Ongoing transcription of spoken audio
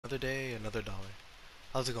Another day, another dollar.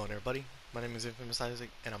 How's it going, everybody? My name is Infamous Isaac,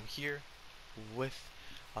 and I'm here with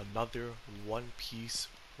another One Piece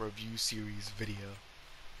review series video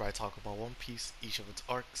where I talk about One Piece, each of its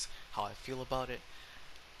arcs, how I feel about it,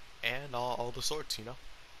 and all the sorts.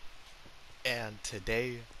 And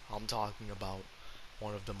today, I'm talking about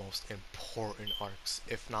one of the most important arcs,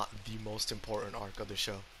 if not the most important arc of the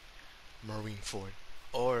show, Marineford.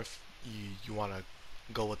 Or if you want to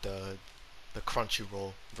go with the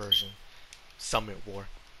Crunchyroll version, Summit War.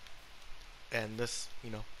 And this,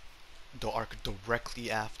 the arc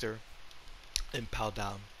directly after Impel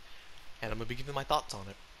Down. And I'm going to be giving my thoughts on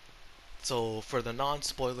it. So, for the non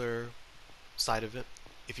spoiler side of it,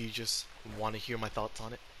 if you just want to hear my thoughts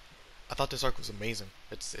on it, I thought this arc was amazing.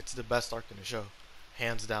 It's the best arc in the show,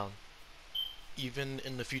 hands down. Even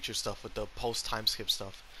in the future stuff with the post time skip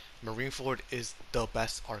stuff, Marineford is the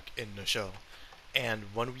best arc in the show. And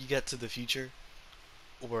when we get to the future,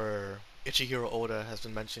 where Ichihiro Oda has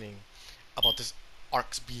been mentioning about this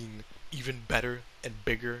arcs being even better and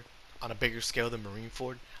bigger on a bigger scale than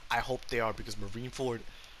Marineford, I hope they are, because Marineford,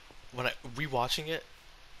 when I rewatching it,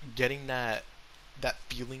 getting that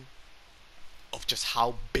feeling of just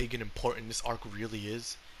how big and important this arc really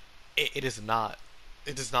is, it is not.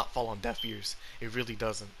 It does not fall on deaf ears. It really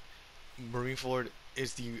doesn't. Marineford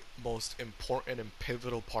is the most important and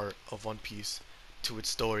pivotal part of One Piece, to its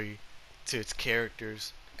story, to its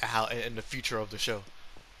characters, and the future of the show.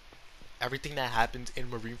 Everything that happens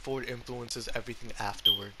in Marineford influences everything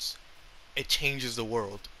afterwards. It changes the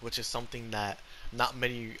world, which is something that not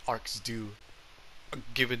many arcs do,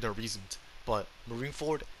 given their reasons. But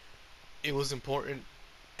Marineford, it was important,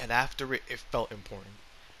 and after it, it felt important.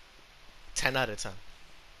 10 out of 10.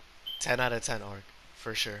 10 out of 10 arc,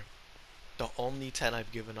 for sure. The only 10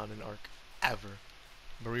 I've given on an arc ever.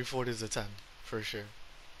 Marineford is a 10, for sure.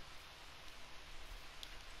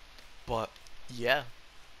 But yeah,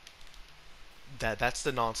 that's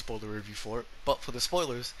the non-spoiler review for it. But for the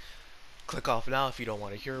spoilers, click off now if you don't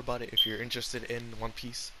want to hear about it. If you're interested in One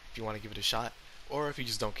Piece, if you want to give it a shot, or if you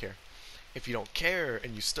just don't care. If you don't care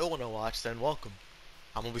and you still want to watch, then welcome.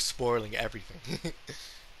 I'm gonna be spoiling everything,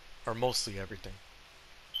 or mostly everything.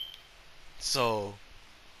 So,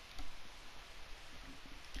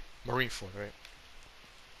 Marineford, right?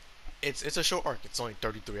 It's a short arc. It's only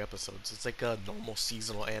 33 episodes. It's like a normal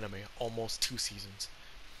seasonal anime, almost 2 seasons.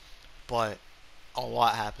 But a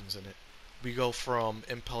lot happens in it. We go from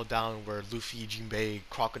Impel Down, where Luffy, Jinbei,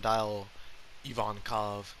 Crocodile,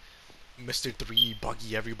 Ivankov, Mr. 3,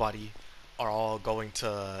 Buggy, everybody are all going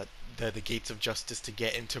to the Gates of Justice to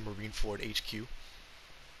get into Marineford HQ.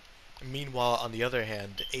 Meanwhile, on the other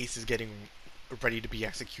hand, Ace is getting ready to be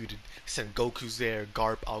executed. Sengoku's there,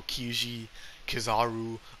 Garp, Aokiji,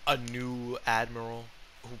 Kizaru, a new admiral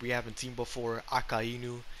who we haven't seen before,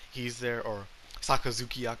 Akainu, he's there, or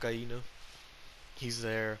Sakazuki Akainu, he's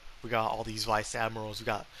there. We got all these vice admirals. We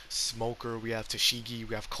got Smoker, we have Tashigi,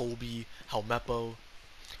 we have Kobe, Helmeppo,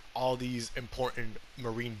 all these important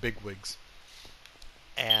marine bigwigs.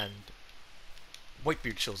 And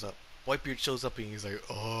Whitebeard shows up. Whitebeard shows up and he's like,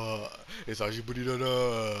 "Oh, it's Ajiburi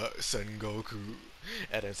da Sengoku."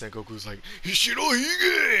 And then Sengoku's like,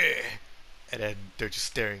 "Hishirohige!" And then they're just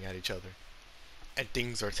staring at each other. And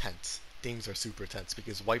things are tense. Things are super tense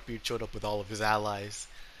because Whitebeard showed up with all of his allies.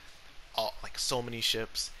 Like so many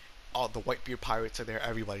ships. All the Whitebeard pirates are there.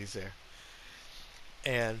 Everybody's there.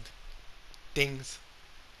 And things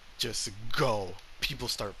just go. People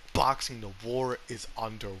start boxing. The war is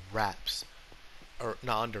under wraps. Or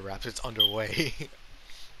not under wraps, it's underway.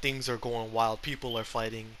 Things are going wild. People are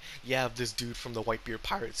fighting. You have this dude from the Whitebeard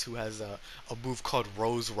Pirates who has a move called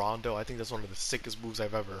Rose Rondo. I think that's one of the sickest moves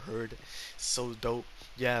I've ever heard. So dope.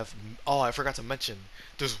 You have, oh, I forgot to mention,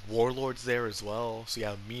 there's warlords there as well. So you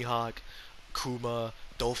have Mihawk, Kuma,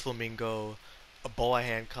 Doflamingo, Boa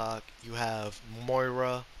Hancock. You have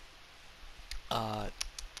Moira. Who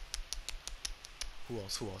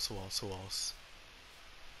else? Who else? Who else? Who else?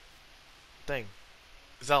 Dang.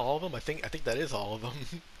 Is that all of them? I think that is all of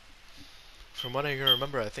them. From what I can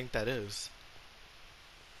remember, I think that is.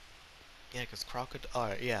 Yeah, because Crocodile.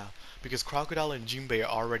 Alright, yeah. Because Crocodile and Jinbei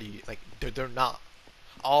are already, like, they're not.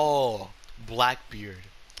 Oh, Blackbeard.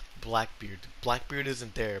 Blackbeard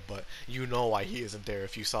isn't there, but you know why he isn't there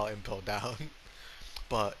if you saw Impel Down.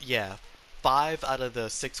 But yeah, 5 out of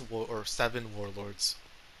the 6 or 7 warlords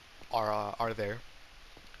are there.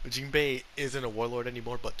 Jinbei isn't a warlord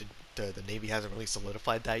anymore, but the Navy hasn't really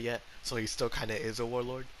solidified that yet, so he still kind of is a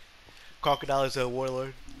warlord. Crocodile is a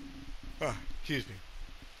warlord. Excuse me.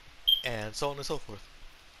 And so on and so forth.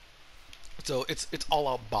 So it's all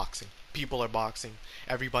out boxing. People are boxing.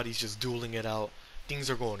 Everybody's just dueling it out. things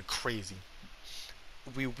are going crazy.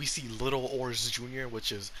 We see Little Oars Jr.,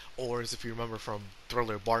 which is Oars, if you remember from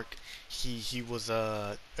Thriller Bark. He was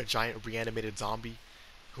a giant reanimated zombie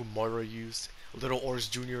who Moira used. Little Oars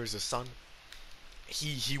Jr. is his son.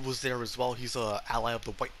 He was there as well. He's a ally of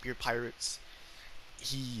the Whitebeard pirates.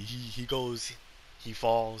 He goes, he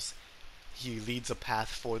falls, he leads a path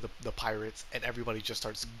for the pirates, and everybody just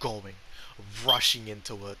starts going, rushing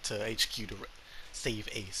into to HQ to save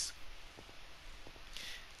Ace.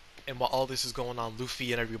 And while all this is going on,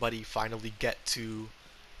 Luffy and everybody finally get to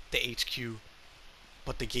the HQ,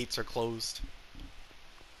 but the gates are closed.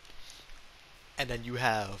 And then you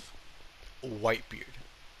have Whitebeard.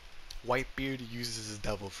 Whitebeard uses his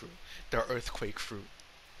devil fruit, their earthquake fruit.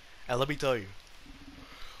 And let me tell you,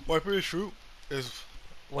 Whitebeard's fruit is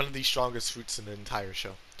one of the strongest fruits in the entire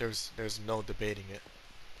show. There's no debating it.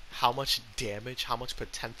 How much damage, how much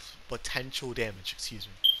potential damage, excuse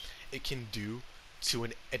me, it can do to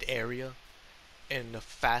an area in the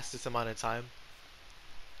fastest amount of time.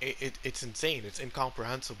 It's insane. It's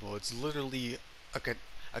incomprehensible. It's literally a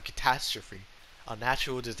catastrophe, a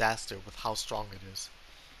natural disaster with how strong it is.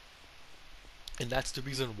 And that's the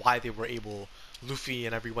reason why Luffy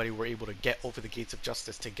and everybody were able to get over the gates of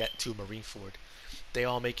justice to get to Marineford. They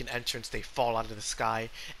all make an entrance, they fall out of the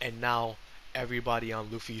sky, and now everybody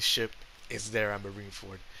on Luffy's ship is there at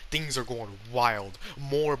Marineford. Things are going wild.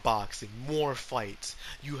 More boxing, more fights.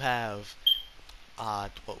 You have,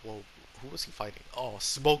 who was he fighting? Oh,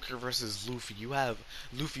 Smoker versus Luffy. You have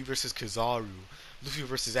Luffy versus Kizaru. Luffy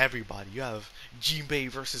versus everybody. You have Jinbei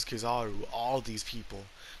versus Kizaru. All these people.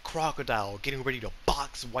 Crocodile getting ready to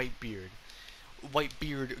box Whitebeard.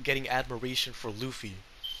 Whitebeard getting admiration for Luffy.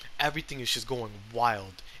 Everything is just going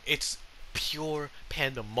wild. It's pure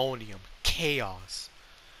pandemonium. Chaos.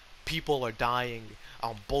 People are dying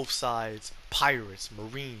on both sides. Pirates,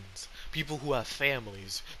 Marines, people who have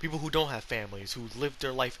families, people who don't have families, who live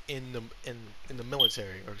their life in the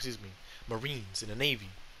military, or excuse me, Marines, in the Navy.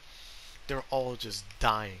 They're all just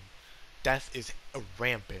dying. Death is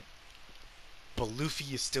rampant. But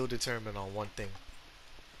Luffy is still determined on one thing.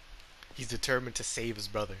 He's determined to save his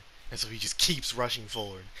brother. And so he just keeps rushing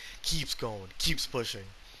forward, keeps going, keeps pushing.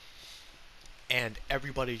 And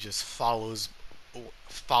everybody just follows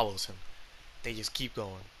him. They just keep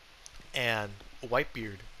going. And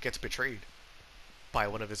Whitebeard gets betrayed by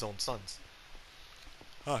one of his own sons.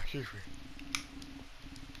 Ah, excuse me.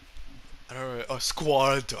 I don't know, a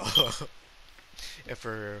squad. And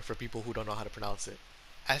for people who don't know how to pronounce it,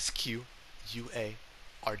 Squard.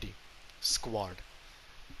 Squad.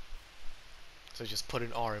 So just put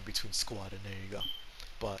an R in between squad and there you go.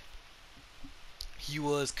 But he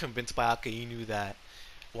was convinced by Akainu that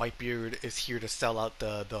Whitebeard is here to sell out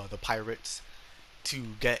the pirates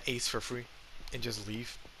to get Ace for free and just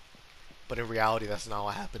leave. But in reality, that's not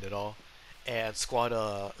what happened at all. And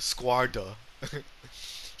Squarda,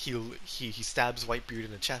 he stabs Whitebeard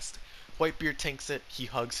in the chest. Whitebeard tanks it. He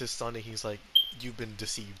hugs his son and he's like, "You've been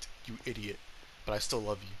deceived, you idiot. But I still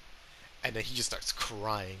love you." And then he just starts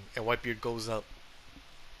crying. And Whitebeard goes up,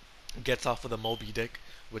 gets off of the Moby Dick,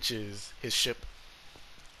 which is his ship,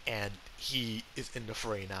 and he is in the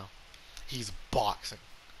fray now. He's boxing.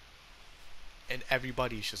 And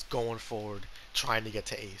everybody's just going forward, trying to get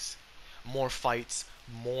to Ace. More fights,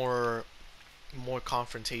 more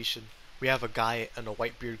confrontation. We have a guy in a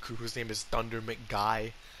Whitebeard crew whose name is Thunder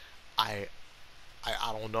McGuy. I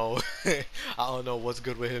don't know. I don't know what's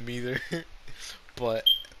good with him either. But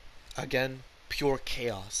again, pure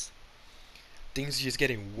chaos. Things are just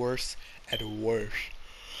getting worse and worse.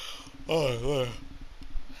 Oh,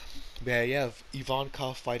 yeah, you have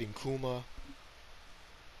Ivankov fighting Kuma.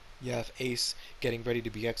 You have Ace getting ready to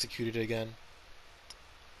be executed again.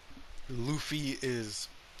 Luffy is,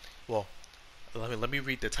 well, let me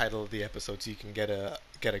read the title of the episode so you can get a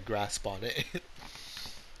grasp on it.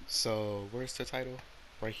 So where's the title?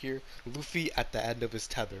 Right here. Luffy at the end of his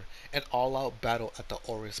tether. An all-out battle at the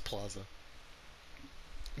Oris Plaza.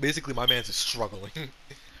 Basically, my man's is struggling.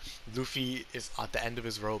 Luffy is at the end of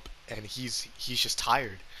his rope, and he's just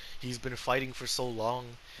tired. He's been fighting for so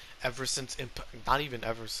long, ever since not even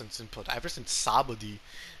ever since Input, ever since Sabaody,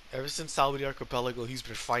 Archipelago. He's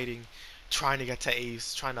been fighting, trying to get to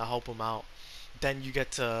Ace, trying to help him out. Then you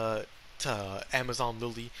get to Amazon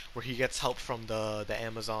Lily, where he gets help from the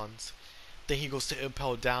Amazons. Then he goes to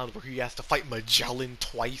Impel Down, where he has to fight Magellan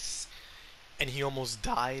twice, and he almost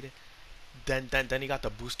died. Then he got the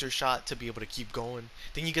booster shot to be able to keep going.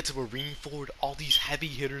 Then you get to Marineford. All these heavy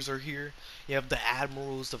hitters are here. You have the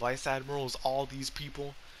admirals, the vice admirals, all these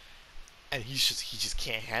people, and he just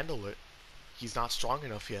can't handle it. He's not strong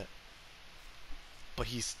enough yet. but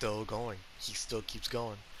he's still going. He still keeps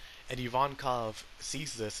going. And Ivankov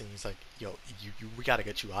sees this and he's like, "Yo, we gotta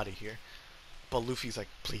get you out of here." But Luffy's like,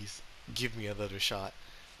 "Please, give me another shot.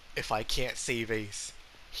 If I can't save Ace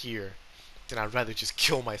here, then I'd rather just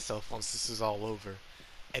kill myself once this is all over."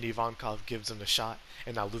 And Ivankov gives him the shot,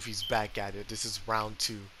 and now Luffy's back at it. This is round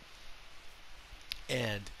two,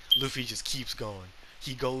 and Luffy just keeps going.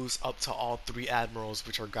 He goes up to all three admirals,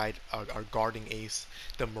 which are guarding Ace.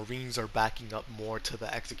 The Marines are backing up more to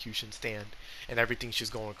the execution stand, and everything's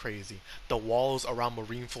just going crazy. The walls around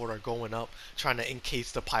Marineford are going up, trying to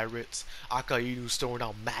encase the pirates. Akainu's throwing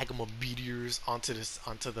out magma meteors onto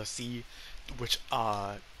the sea, which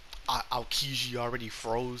Aokiji already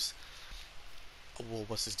froze. Well,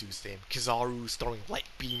 what's this dude's name? Kizaru's throwing light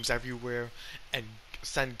beams everywhere, and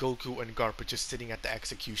Sengoku and Garp are just sitting at the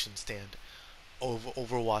execution stand,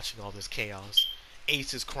 overwatching all this chaos.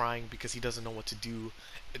 Ace is crying because he doesn't know what to do.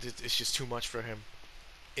 It's just too much for him.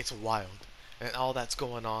 It's wild. And all that's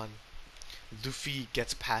going on, Luffy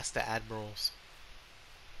gets past the admirals,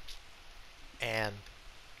 and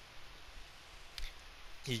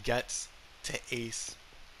he gets to Ace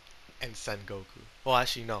and Sengoku. Well,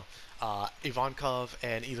 actually, no. Ivankov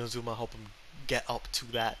and Inazuma help him get up to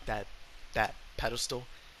that pedestal,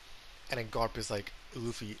 and then Garp is like,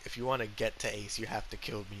 "Luffy, if you want to get to Ace, you have to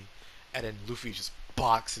kill me." And then Luffy just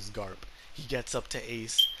boxes Garp. He gets up to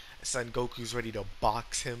Ace. Sengoku's ready to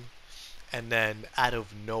box him, and then out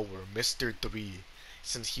of nowhere, Mr. 3,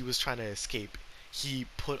 since he was trying to escape, he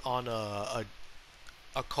put on a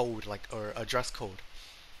code, like, or a dress code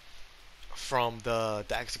from the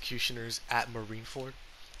executioners at Marineford,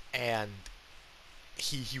 and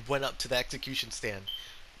he went up to the execution stand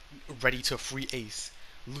ready to free Ace.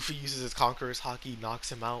 Luffy uses his Conqueror's Haki,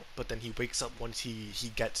 knocks him out, but then he wakes up once he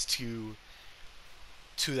gets to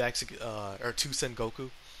the or to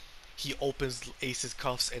Sengoku. He opens Ace's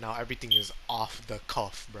cuffs, and now everything is off the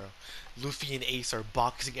cuff, bro. Luffy and Ace are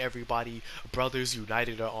boxing everybody. Brothers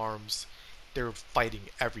united at arms. They're fighting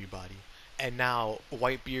everybody. And now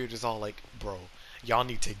Whitebeard is all like, "Bro, y'all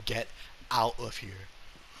need to get out of here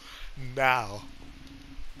now."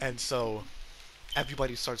 And so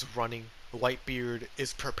everybody starts running. Whitebeard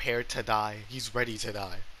is prepared to die. He's ready to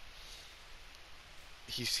die.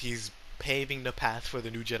 He's paving the path for the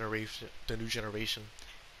new generation. The new generation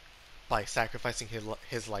by sacrificing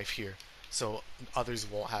his life here, so others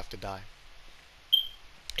won't have to die.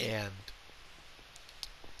 And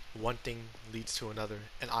one thing leads to another,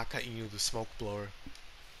 and Akainu, the smoke blower,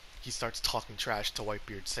 he starts talking trash to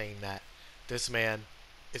Whitebeard, saying that this man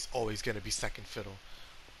is always gonna be second fiddle,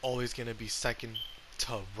 always gonna be second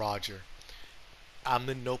to Roger. I'm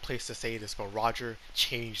in no place to say this, but Roger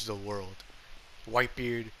changed the world.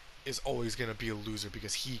 Whitebeard is always going to be a loser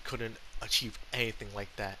because he couldn't achieve anything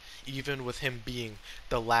like that. Even with him being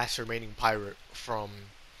the last remaining pirate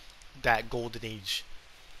from that golden age,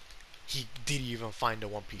 he didn't even find the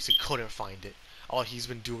One Piece. He couldn't find it. All he's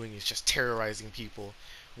been doing is just terrorizing people,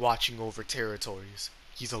 watching over territories.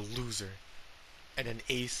 He's a loser. And then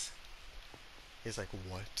Ace is like,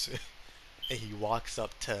 "What?" And he walks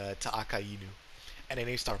up to Akainu, and then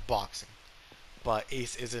they start boxing. But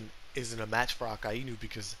Ace isn't a match for Akainu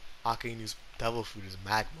because Akainu's devil fruit is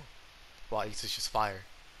magma, while Ace is just fire.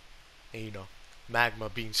 And magma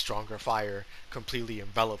being stronger fire completely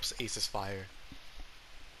envelops Ace's fire.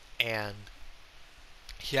 And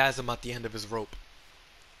he has him at the end of his rope.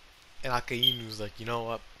 And Akainu's like, "You know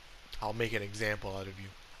what? I'll make an example out of you.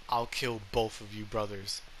 I'll kill both of you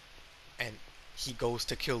brothers." And he goes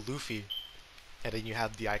to kill Luffy, and then you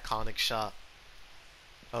have the iconic shot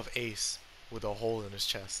of Ace with a hole in his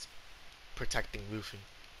chest, protecting Luffy.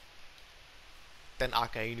 Then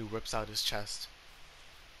Akainu rips out his chest,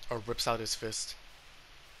 or rips out his fist,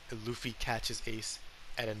 and Luffy catches Ace,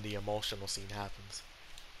 and then the emotional scene happens.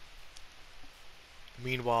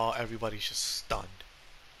 Meanwhile, everybody's just stunned,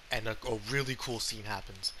 and a really cool scene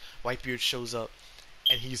happens. Whitebeard shows up,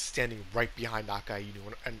 and he's standing right behind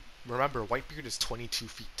Akainu. And remember, Whitebeard is 22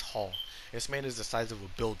 feet tall. This man is the size of a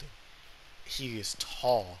building. He is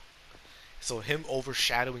tall. So him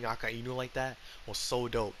overshadowing Akainu like that was so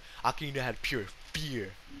dope. Akainu had pure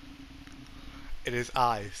fear in his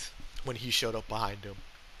eyes when he showed up behind him.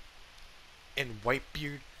 And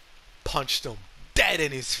Whitebeard punched him dead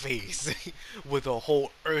in his face with a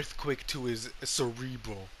whole earthquake to his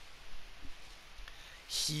cerebral.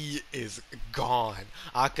 He is gone.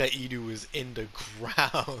 Akainu is in the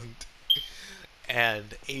ground.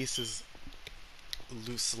 And Ace is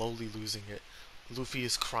slowly losing it. Luffy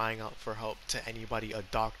is crying out for help to anybody, a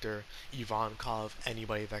doctor, Ivankov,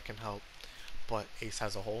 anybody that can help. But Ace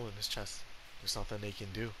has a hole in his chest. There's nothing they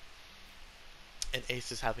can do. And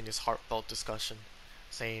Ace is having this heartfelt discussion,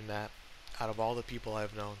 saying that out of all the people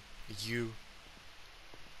I've known, you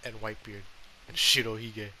and Whitebeard and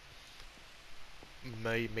Shirohige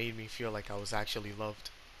made me feel like I was actually loved.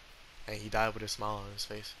 And he died with a smile on his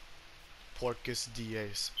face. Porcus D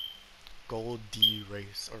Ace. Gold D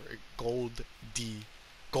race. Or Gold D.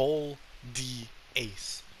 Gold D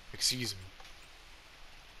Ace. Excuse me.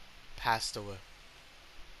 Passed away.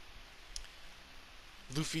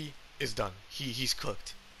 Luffy is done. He's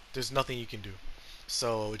cooked. There's nothing you can do.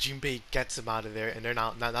 So Jinbei gets him out of there, and they're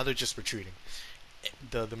now they're just retreating.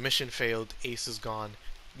 The mission failed. Ace is gone.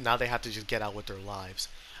 Now they have to just get out with their lives.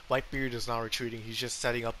 Whitebeard is now retreating. He's just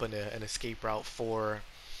setting up an escape route for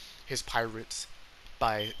his pirates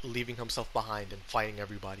by leaving himself behind and fighting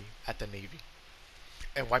everybody at the navy.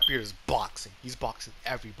 And Whitebeard is boxing. He's boxing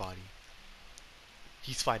everybody.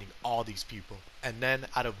 He's fighting all these people. And then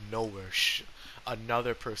out of nowhere,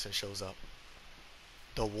 another person shows up.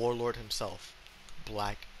 The warlord himself,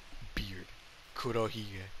 Blackbeard,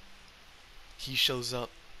 Kurohige. He shows up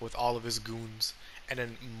with all of his goons, and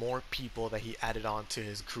then more people that he added on to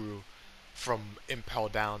his crew from Impel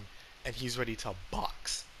Down, and he's ready to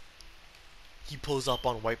box. He pulls up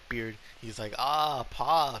on Whitebeard. He's like, "Ah,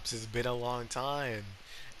 Pops, it's been a long time."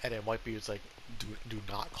 And then Whitebeard's like, do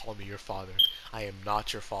not call me your father. I am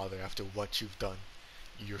not your father after what you've done.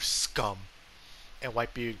 You're scum." And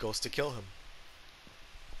Whitebeard goes to kill him.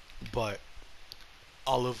 But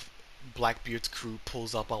all of Blackbeard's crew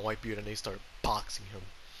pulls up on Whitebeard and they start boxing him.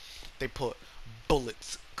 They put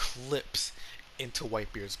bullets, clips into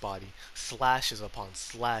Whitebeard's body. Slashes upon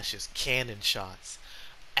slashes, cannon shots,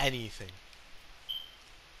 anything.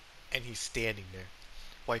 And he's standing there.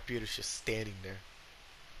 Whitebeard is just standing there.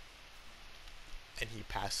 And he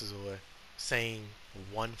passes away, saying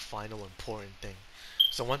one final important thing.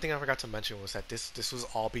 So one thing I forgot to mention was that this was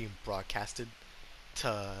all being broadcasted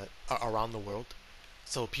to around the world,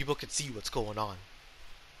 so people could see what's going on.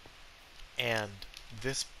 And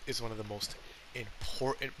this is one of the most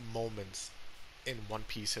important moments in One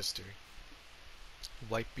Piece history.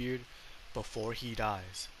 Whitebeard, before he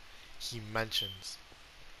dies, he mentions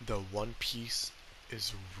the One Piece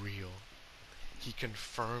is real. He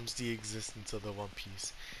confirms the existence of the One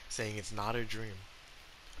Piece, saying it's not a dream.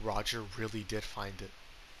 Roger really did find it.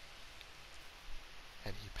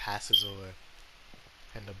 And he passes away.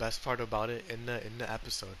 And the best part about it, in the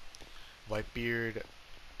episode, Whitebeard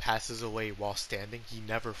passes away while standing. He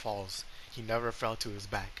never falls. He never fell to his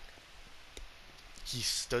back. He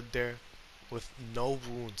stood there with no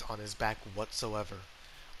wounds on his back whatsoever.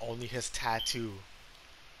 Only his tattoo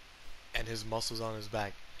and his muscles on his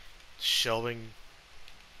back, showing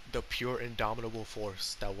the pure indomitable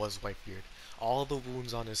force that was Whitebeard. All the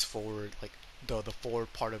wounds on his forward, like the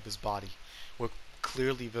forward part of his body, were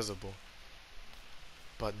clearly visible,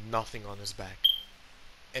 but nothing on his back.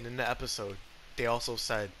 And in the episode, they also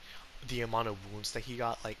said the amount of wounds that he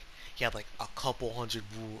got. Like he had like a couple hundred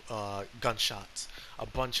gunshots, a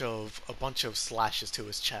bunch of slashes to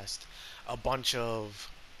his chest, a bunch of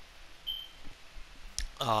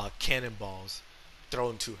cannonballs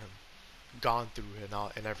thrown to him, gone through him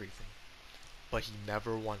and everything. But he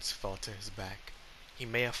never once fell to his back. He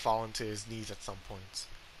may have fallen to his knees at some points,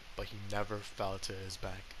 but he never fell to his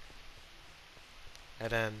back.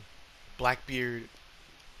 And then Blackbeard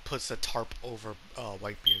puts a tarp over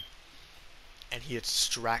Whitebeard, and he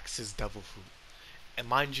extracts his devil fruit. And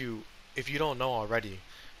mind you, if you don't know already,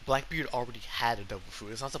 Blackbeard already had a devil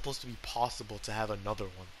fruit. It's not supposed to be possible to have another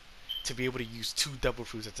one, to be able to use two devil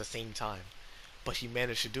fruits at the same time. But he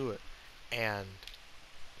managed to do it, and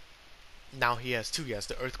now he has two. He has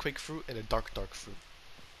the earthquake fruit and the dark fruit.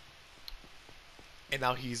 And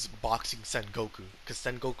now he's boxing Sengoku, because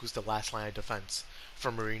Sengoku's the last line of defense for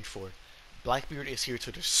Marineford. Blackbeard is here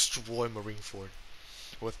to destroy Marineford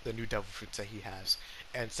with the new devil fruits that he has.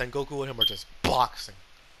 And Sengoku and him are just boxing.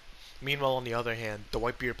 Meanwhile, on the other hand, the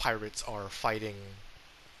Whitebeard pirates are fighting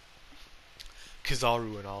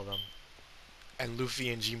Kizaru and all of them. And Luffy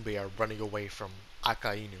and Jinbei are running away from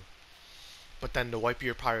Akainu. But then the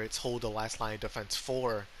Whitebeard pirates hold the last line of defense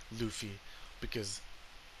for Luffy, because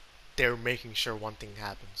they're making sure one thing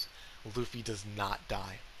happens. Luffy does not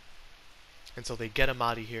die. And so they get him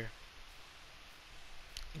out of here.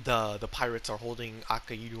 The pirates are holding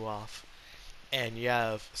Akainu off. And you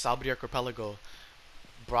have Sabaody Archipelago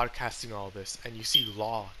broadcasting all this. And you see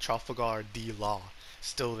Law, Trafalgar D. Law,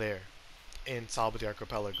 still there in Sabaody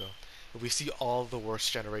Archipelago. We see all the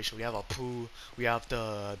worst generation. We have Apu, we have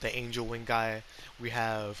the Angel Wing guy, we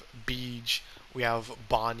have Beej, we have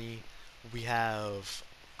Bonnie, we have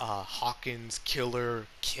Hawkins, Killer,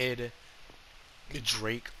 Kid,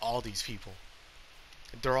 Drake, all these people.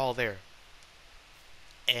 They're all there,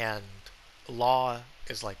 and Law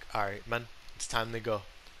is like, "All right, men, it's time to go.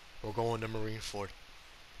 We're going to Marineford,"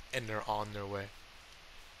 and they're on their way.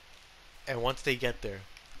 And once they get there,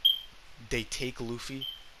 they take Luffy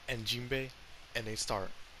and Jinbei, and they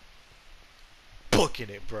start booking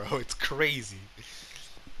it, bro. It's crazy.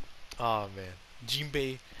 Oh man,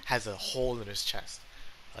 Jinbei has a hole in his chest.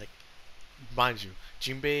 Like, mind you,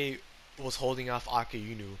 Jinbei was holding off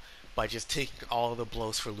Akainu by just taking all the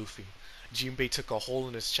blows for Luffy. Jinbei took a hole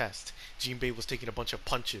in his chest. Jinbei was taking a bunch of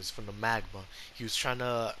punches from the magma. He was trying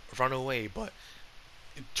to run away, but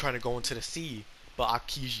trying to go into the sea, but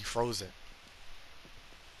Akiji froze it.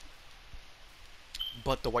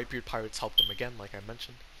 But the Whitebeard pirates helped him again, like I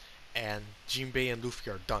mentioned. And Jinbei and Luffy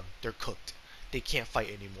are done. They're cooked. They can't fight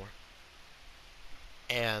anymore.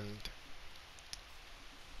 And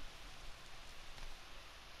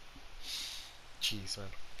jeez, man,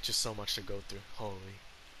 just so much to go through. Holy.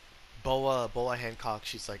 Boa Hancock,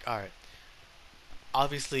 she's like, all right,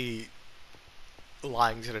 obviously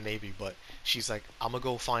lying to the Navy, but she's like, I'm gonna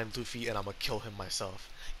go find Luffy and I'm gonna kill him myself.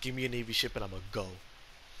 Give me a Navy ship and I'm gonna go.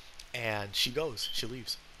 And she goes. She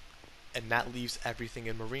leaves. And that leaves everything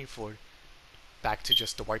in Marineford back to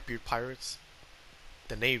just the Whitebeard pirates,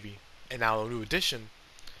 the Navy, and now a new addition,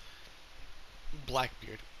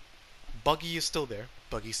 Blackbeard. Buggy is still there.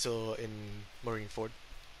 Buggy's still in Marineford.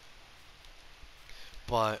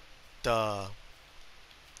 But the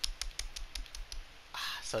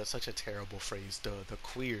so such a terrible phrase. The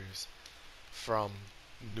queers from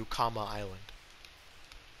Nukama Island.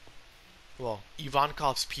 Well,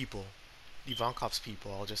 Ivankov's people.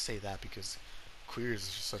 I'll just say that because queers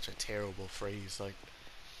is just such a terrible phrase. Like,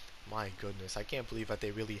 my goodness, I can't believe that they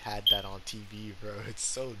really had that on TV, bro. It's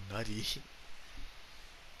so nutty.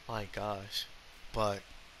 My gosh. But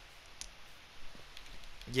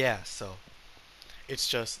yeah, so it's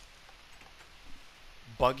just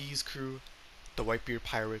Buggy's crew, the Whitebeard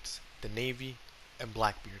pirates, the Navy, and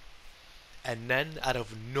Blackbeard. And then out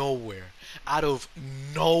of nowhere,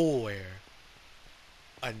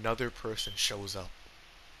 another person shows up.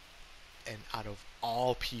 And out of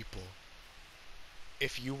all people,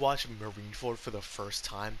 if you watch Marineford for the first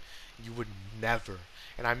time, you would never,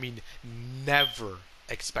 and I mean never,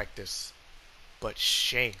 expect this. But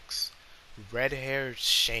Shanks, red-haired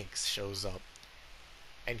Shanks, shows up,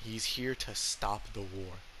 and he's here to stop the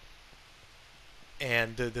war.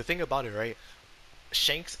 And the thing about it, right?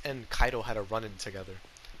 Shanks and Kaido had a run-in together.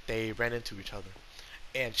 They ran into each other,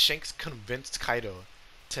 and Shanks convinced Kaido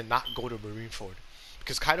to not go to Marineford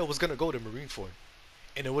because Kaido was gonna go to Marineford,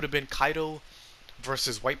 and it would have been Kaido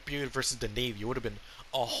versus Whitebeard versus the Navy. It would have been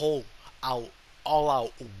a whole out,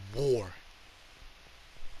 all-out war.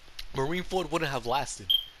 Marineford wouldn't have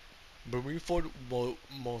lasted. Marineford will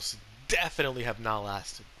most definitely have not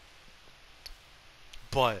lasted.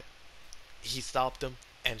 But he stopped him,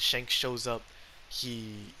 and Shanks shows up.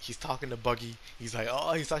 He's talking to Buggy. He's like,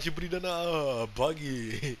 "Oh, Hisashi Buridana,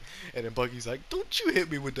 Buggy," and then Buggy's like, "Don't you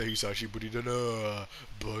hit me with the Hisashi Buridana,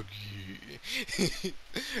 Buggy."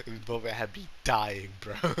 And Boba had me dying,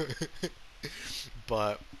 bro.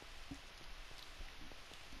 But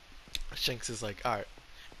Shanks is like, "All right,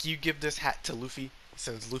 can you give this hat to Luffy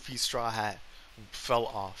since Luffy's straw hat fell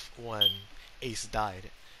off when Ace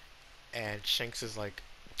died?" And Shanks is like,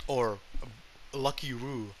 or Lucky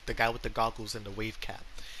Roo, the guy with the goggles and the wave cap,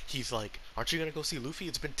 he's like, "Aren't you gonna go see Luffy?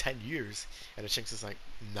 It's been 10 years." And then Shanks is like,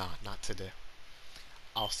 "Nah, not today.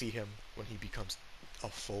 I'll see him when he becomes a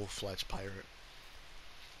full-fledged pirate."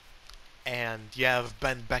 And you have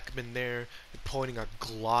Ben Beckman there pointing a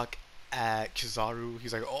Glock at Kizaru.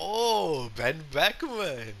 He's like, "Oh, Ben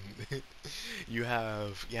Beckman." You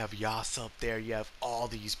have Yas up there. You have all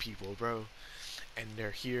these people, bro, and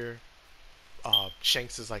they're here.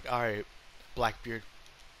 Shanks is like, "All right, Blackbeard,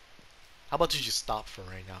 how about you just stop for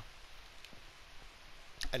right now?"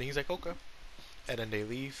 And he's like, "Okay." And then they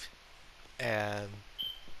leave, and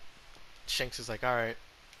Shanks is like, "All right,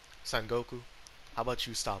 Sangoku, how about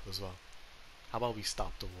you stop as well? How about we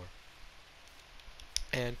stop the war?"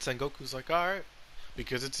 And Sengoku's like, "All right,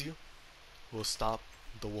 because it's you, we'll stop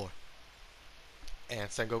the war." And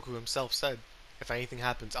Sengoku himself said, "If anything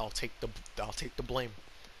happens, I'll take the blame.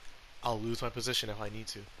 I'll lose my position if I need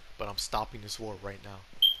to, but I'm stopping this war right now."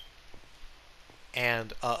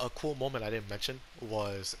 And a cool moment I didn't mention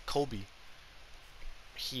was Kobe.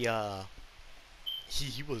 He uh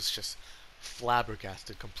he was just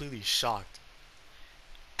flabbergasted, completely shocked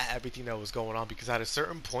at everything that was going on because at a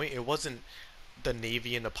certain point it wasn't the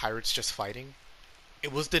Navy and the pirates just fighting.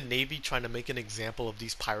 It was the Navy trying to make an example of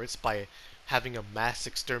these pirates by having a mass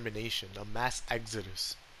extermination, a mass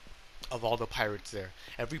exodus. of all the pirates there.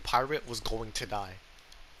 Every pirate was going to die.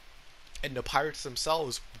 And the pirates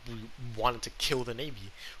themselves wanted to kill the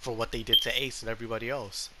Navy for what they did to Ace and everybody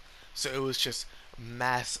else. So it was just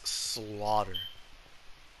mass slaughter.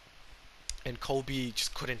 And Kobe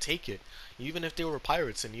just couldn't take it. Even if they were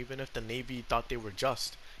pirates and even if the Navy thought they were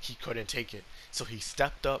just, he couldn't take it. So he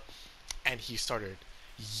stepped up and he started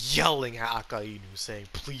yelling at Akainu, saying,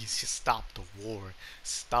 "Please just stop the war.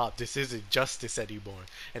 Stop. This isn't justice anymore."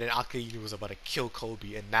 And then Akainu was about to kill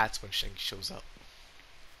Kobe, and that's when Shanks shows up.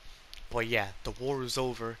 But yeah, the war is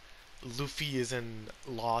over. Luffy is in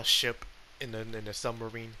Law's ship in the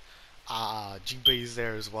submarine. Jinbei is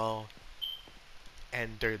there as well,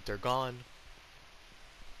 and they're gone.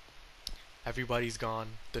 Everybody's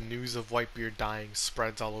gone. The news of Whitebeard dying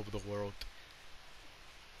spreads all over the world.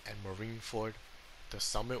 And Marineford, the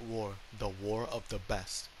Summit War, the war of the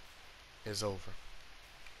best, is over.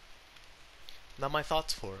 Now my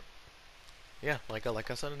thoughts for it. Yeah, like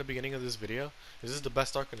I said in the beginning of this video, this is the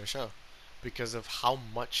best arc in the show because of how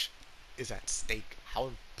much is at stake,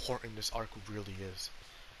 how important this arc really is.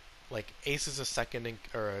 Like Ace is the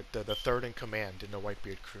third in command in the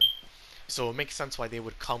Whitebeard crew. So it makes sense why they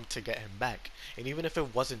would come to get him back. And even if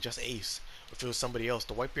it wasn't just Ace, if it was somebody else,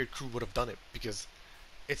 the Whitebeard crew would have done it because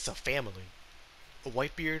it's a family.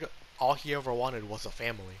 Whitebeard, all he ever wanted was a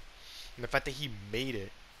family. And the fact that he made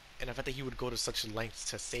it, and the fact that he would go to such lengths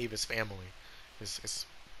to save his family, is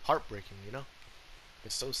heartbreaking, you know?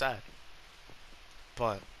 It's so sad.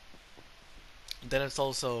 But then it's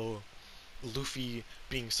also Luffy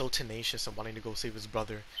being so tenacious and wanting to go save his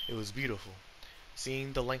brother. It was beautiful.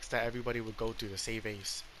 Seeing the lengths that everybody would go through to save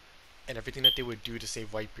Ace, and everything that they would do to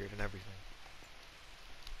save Whitebeard and everything.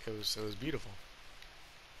 It was beautiful.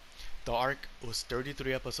 The arc was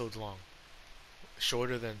 33 episodes long,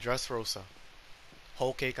 shorter than Dressrosa,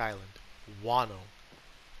 Whole Cake Island, Wano,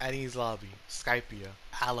 Annie's Lobby, Skypia,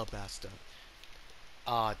 Alabasta,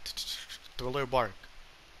 Thriller Bark,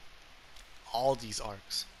 all these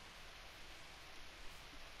arcs.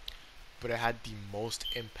 But it had the most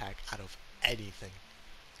impact out of anything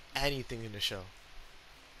in the show.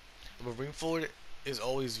 Marineford is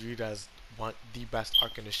always viewed as the best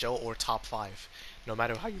arc in the show or top 5, no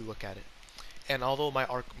matter how you look at it. And although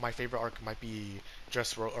my favorite arc might be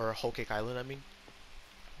or Whole Cake Island, I mean,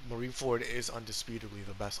 Marineford is undisputably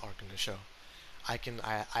the best arc in the show. I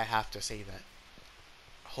have to say that.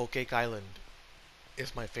 Whole Cake Island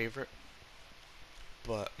is my favorite,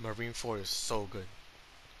 but Marineford is so good.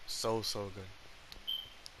 So good.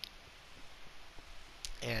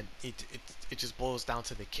 And it just boils down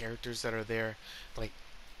to the characters that are there. Like,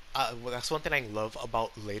 well, that's one thing I love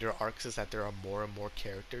about later arcs is that there are more and more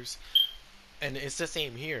characters. And it's the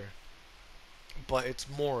same here, but it's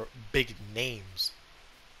more big names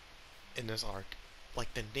in this arc.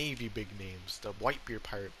 Like the Navy big names, the Whitebeard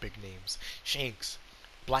pirate big names, Shanks,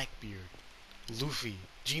 Blackbeard, Luffy,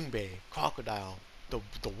 Jinbei, Crocodile,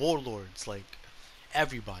 the warlords, like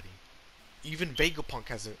everybody. Even Vegapunk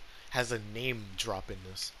has a name drop in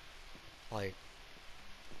this. Like,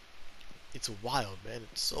 it's wild, man.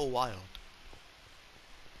 It's so wild.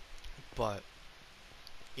 But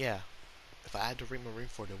yeah, if I had to rate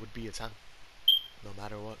Marineford, it would be a 10. No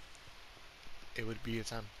matter what, it would be a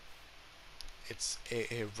 10.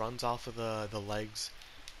 It runs off of the legs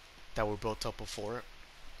that were built up before it,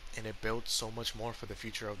 and it builds so much more for the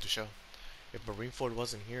future of the show. If Marineford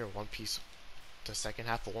wasn't here, One Piece, the second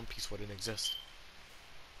half of One Piece wouldn't exist.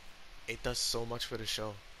 It does so much for the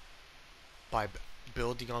show by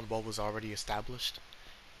building on what was already established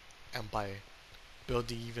and by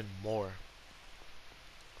building even more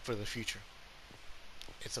for the future.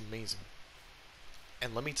 It's amazing.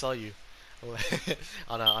 And let me tell you,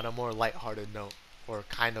 on a more lighthearted note, or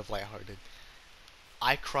kind of lighthearted,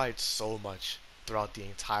 I cried so much throughout the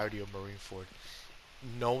entirety of Marineford.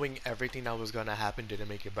 Knowing everything that was gonna happen didn't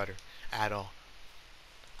make it better at all.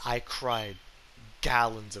 I cried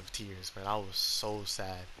gallons of tears, man. I was so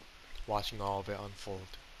sad watching all of it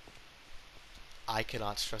unfold. I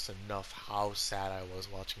cannot stress enough how sad I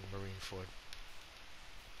was watching Marineford.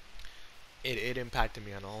 It impacted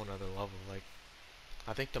me on a whole nother level. Like,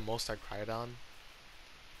 I think the most I cried on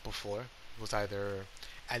before was either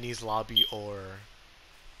Annie's Lobby or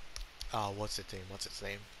what's its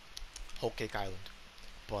name? Whole Cake Island.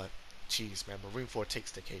 But jeez, man, Marineford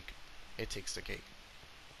takes the cake. It takes the cake.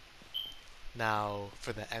 Now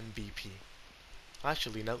for the MVP.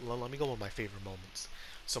 Actually, let me go with my favorite moments.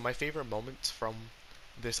 So my favorite moments from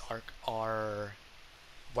this arc are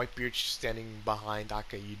Whitebeard standing behind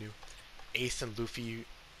Akainu, Ace and Luffy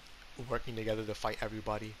working together to fight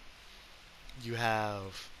everybody. You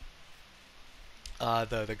have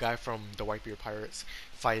The guy from the Whitebeard Pirates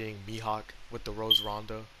fighting Mihawk with the Rose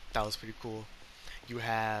Rondo. That was pretty cool. You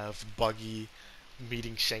have Buggy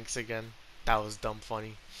meeting Shanks again. That was dumb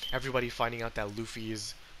funny. Everybody finding out that Luffy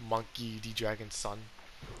is Monkey D. Dragon's son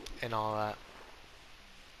and all that.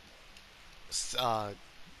 Uh,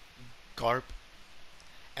 Garp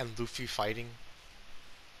and Luffy fighting.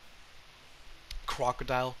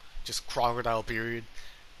 Crocodile, just Crocodile period.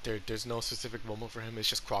 There's no specific moment for him. It's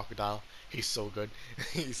just Crocodile. He's so good.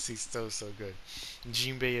 he's so good.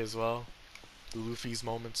 Jinbei as well. Luffy's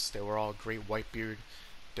moments, they were all great. Whitebeard,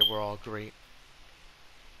 they were all great.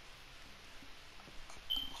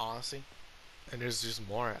 Honestly, and there's just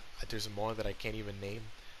more. There's more that I can't even name.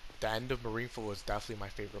 The end of Marineford was definitely my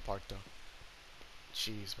favorite part, though.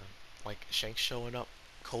 Jeez, man. Like Shanks showing up,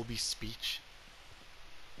 Kobe's speech,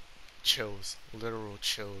 chills, literal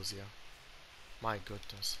chills, yeah. My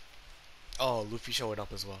goodness. Oh, Luffy showing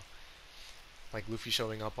up as well. Like Luffy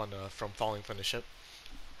showing up on the from falling from the ship,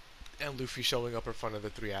 and Luffy showing up in front of the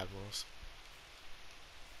three admirals.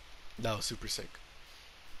 That was super sick.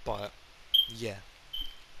 But yeah,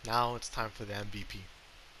 now it's time for the MVP.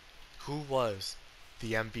 Who was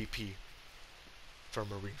the MVP for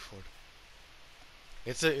Marineford?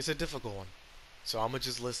 It's a difficult one. So I'm gonna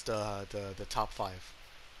just list the top five.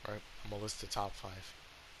 Right? I'm gonna list the top five.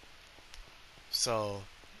 So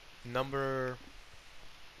number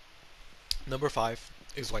number five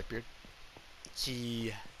is Whitebeard.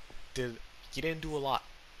 He did he didn't do a lot.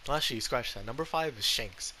 Well, actually, scratch that. Number five is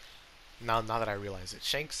Shanks. Now that I realize it,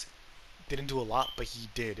 Shanks didn't do a lot, but he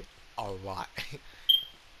did a lot.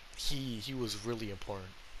 he was really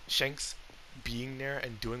important. Shanks being there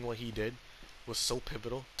and doing what he did was so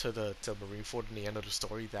pivotal to Marineford in the end of the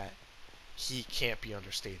story that he can't be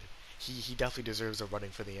understated. He definitely deserves a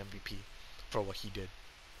running for the MVP for what he did.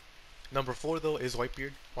 Number four though is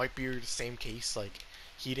Whitebeard. Whitebeard, same case. Like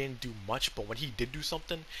he didn't do much, but when he did do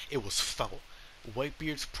something, it was felt.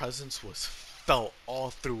 Whitebeard's presence was felt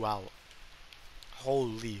all throughout.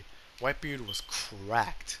 Holy, Whitebeard was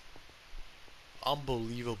cracked,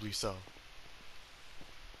 unbelievably so.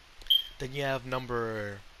 Then you have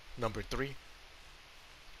number three.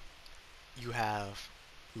 You have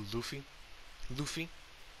Luffy. Luffy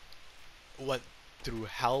went through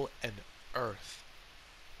hell and earth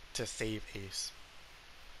to save Ace.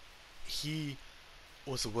 He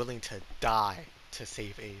was willing to die to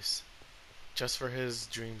save Ace, just for his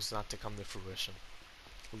dreams not to come to fruition.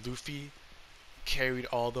 Luffy carried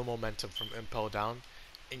all the momentum from Impel Down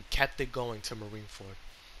and kept it going to Marineford,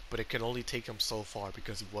 but it could only take him so far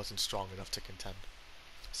because he wasn't strong enough to contend.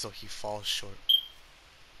 So he falls short.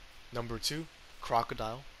 Number two,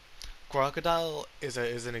 Crocodile. Crocodile is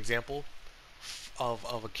an example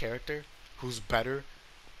of a character who's better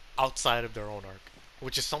outside of their own arc,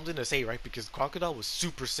 which is something to say, right? Because Crocodile was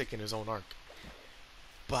super sick in his own arc,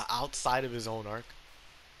 but outside of his own arc,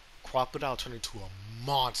 Crocodile turned into a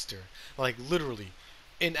monster. Like literally,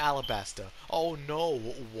 in Alabasta. Oh no,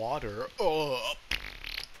 water.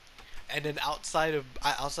 And then outside of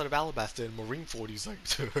Alabasta in Marineford, he's like,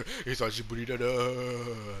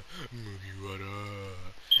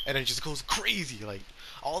 and then just goes crazy. Like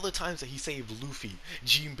all the times that he saved Luffy,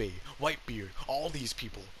 Jinbei, Whitebeard, all these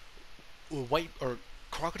people. White or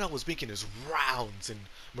Crocodile was making his rounds in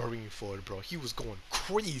Marineford, bro. He was going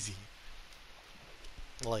crazy.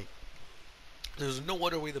 Like there's no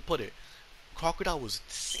other way to put it. Crocodile was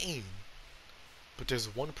insane. But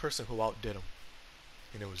there's one person who outdid him,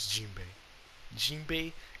 and it was Jinbei.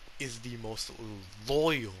 Jinbei is the most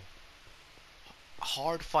loyal,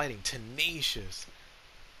 hard fighting, tenacious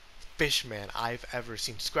fishman I've ever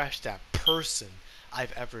seen. Scratch that, person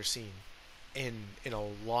I've ever seen in a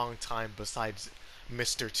long time besides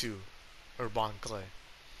Mr. 2 or Bon Clay.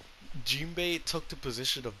 Jinbei took the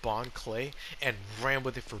position of Bon Clay and ran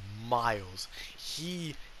with it for miles.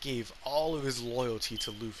 He gave all of his loyalty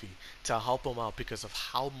to Luffy to help him out because of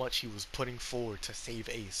how much he was putting forward to save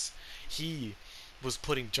Ace. He was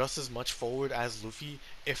putting just as much forward as Luffy,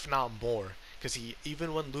 if not more, because he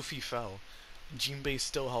even when Luffy fell, Jinbei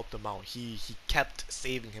still helped him out. He kept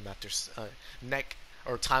saving him after neck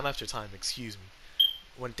or time after time. Excuse me.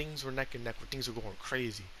 When things were neck and neck, when things were going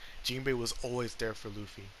crazy, Jinbei was always there for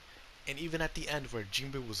Luffy. And even at the end, where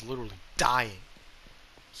Jinbei was literally dying,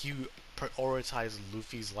 he prioritized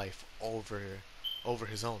Luffy's life over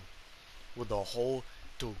his own, with a hole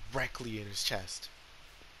directly in his chest.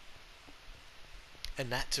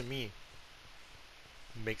 And that to me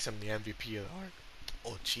makes him the MVP of the arc.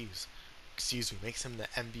 Oh jeez, excuse me, makes him the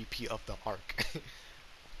MVP of the arc.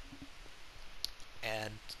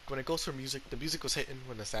 And when it goes for music, the music was hitting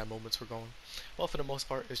when the sad moments were going. Well, for the most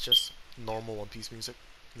part, it's just normal One Piece music,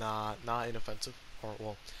 not inoffensive, or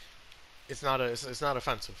well, it's not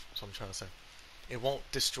offensive. That's what I'm trying to say. It won't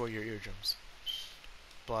destroy your eardrums.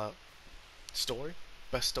 But story,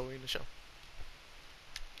 best story in the show.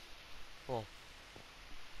 Well,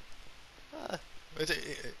 uh,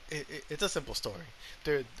 it's a simple story.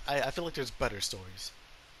 I feel like there's better stories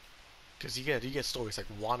because you get stories like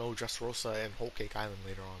Wano, Dressrosa, and Whole Cake Island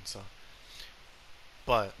later on. So,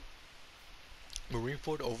 but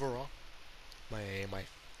Marineford overall, my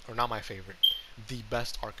or not my favorite, the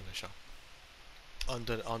best arc in the show,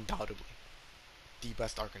 undoubtedly the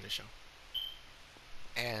best arc in the show.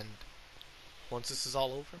 And once this is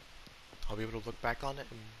all over, I'll be able to look back on it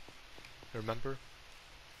and remember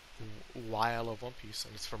why I love One Piece,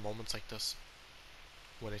 and it's for moments like this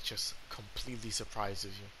when it just completely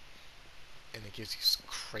surprises you and it gives you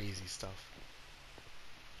crazy stuff.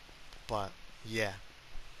 But yeah,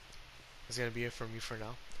 that's gonna be it for me for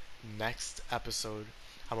now. Next episode,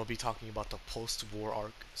 I'm gonna be talking about the post-war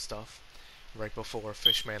arc stuff right before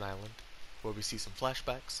Fishman Island, where we see some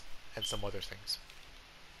flashbacks and some other things.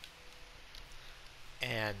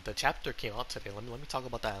 And the chapter came out today. Let me talk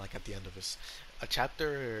about that like at the end of this. A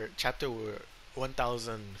chapter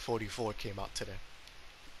 1044 came out today.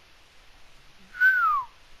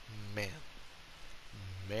 Man,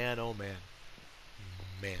 man, oh man,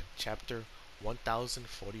 man. Chapter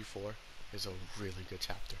 1044 is a really good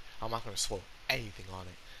chapter. I'm not gonna spoil anything on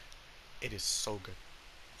it. It is so good.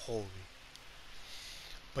 Holy.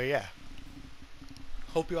 But yeah,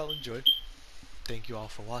 hope you all enjoyed. Thank you all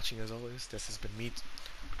for watching as always. This has been me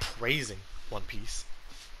praising One Piece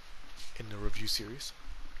in the review series.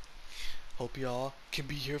 Hope you all can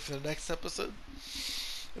be here for the next episode,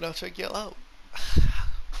 and I'll check y'all out.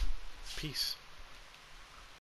 Peace.